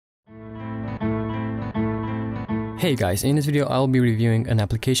Hey guys, in this video I'll be reviewing an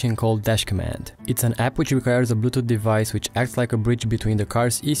application called Dashcommand. It's an app which requires a Bluetooth device which acts like a bridge between the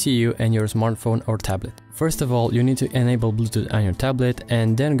car's ECU and your smartphone or tablet. First of all, you need to enable Bluetooth on your tablet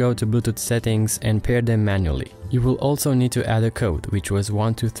and then go to Bluetooth settings and pair them manually. You will also need to add a code, which was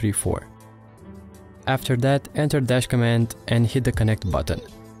 1234. After that, enter Dashcommand and hit the connect button.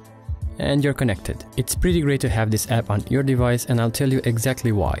 And you're connected. It's pretty great to have this app on your device, and I'll tell you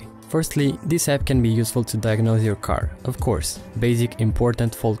exactly why. Firstly, this app can be useful to diagnose your car. Of course, basic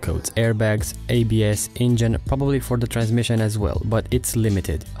important fault codes, airbags, ABS, engine, probably for the transmission as well, but it's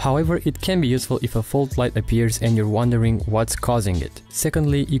limited. However, it can be useful if a fault light appears and you're wondering what's causing it.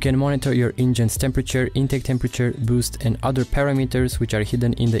 Secondly, you can monitor your engine's temperature, intake temperature, boost, and other parameters which are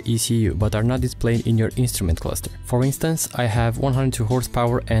hidden in the ECU but are not displayed in your instrument cluster. For instance, I have 102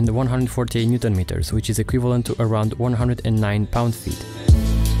 horsepower and 148 Newton meters, which is equivalent to around 109 pound-feet.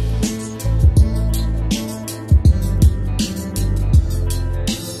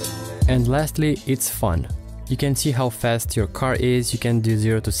 And lastly, it's fun. You can see how fast your car is, you can do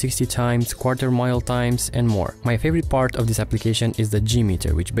 0 to 60 times, quarter mile times, and more. My favorite part of this application is the G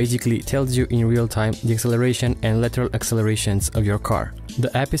meter, which basically tells you in real time the acceleration and lateral accelerations of your car.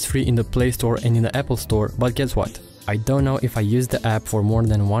 The app is free in the Play Store and in the Apple Store, but guess what? I don't know if I used the app for more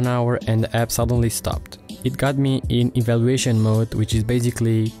than 1 hour and the app suddenly stopped. It got me in evaluation mode, which is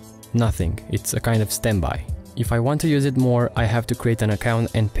basically nothing. It's a kind of standby. If I want to use it more, I have to create an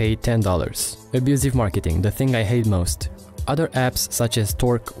account and pay $10. Abusive marketing, the thing I hate most. Other apps such as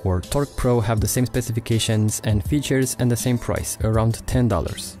Torque or Torque Pro have the same specifications and features and the same price, around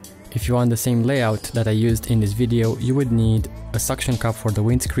 $10. If you want the same layout that I used in this video, you would need a suction cup for the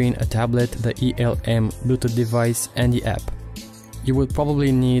windscreen, a tablet, the ELM Bluetooth device, and the app. You would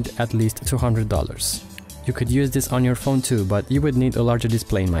probably need at least $200. You could use this on your phone too, but you would need a larger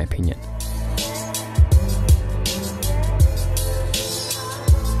display in my opinion.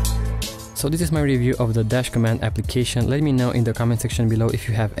 So this is my review of the Dashcommand application. Let me know in the comment section below if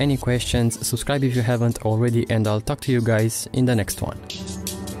you have any questions, subscribe if you haven't already, and I'll talk to you guys in the next one.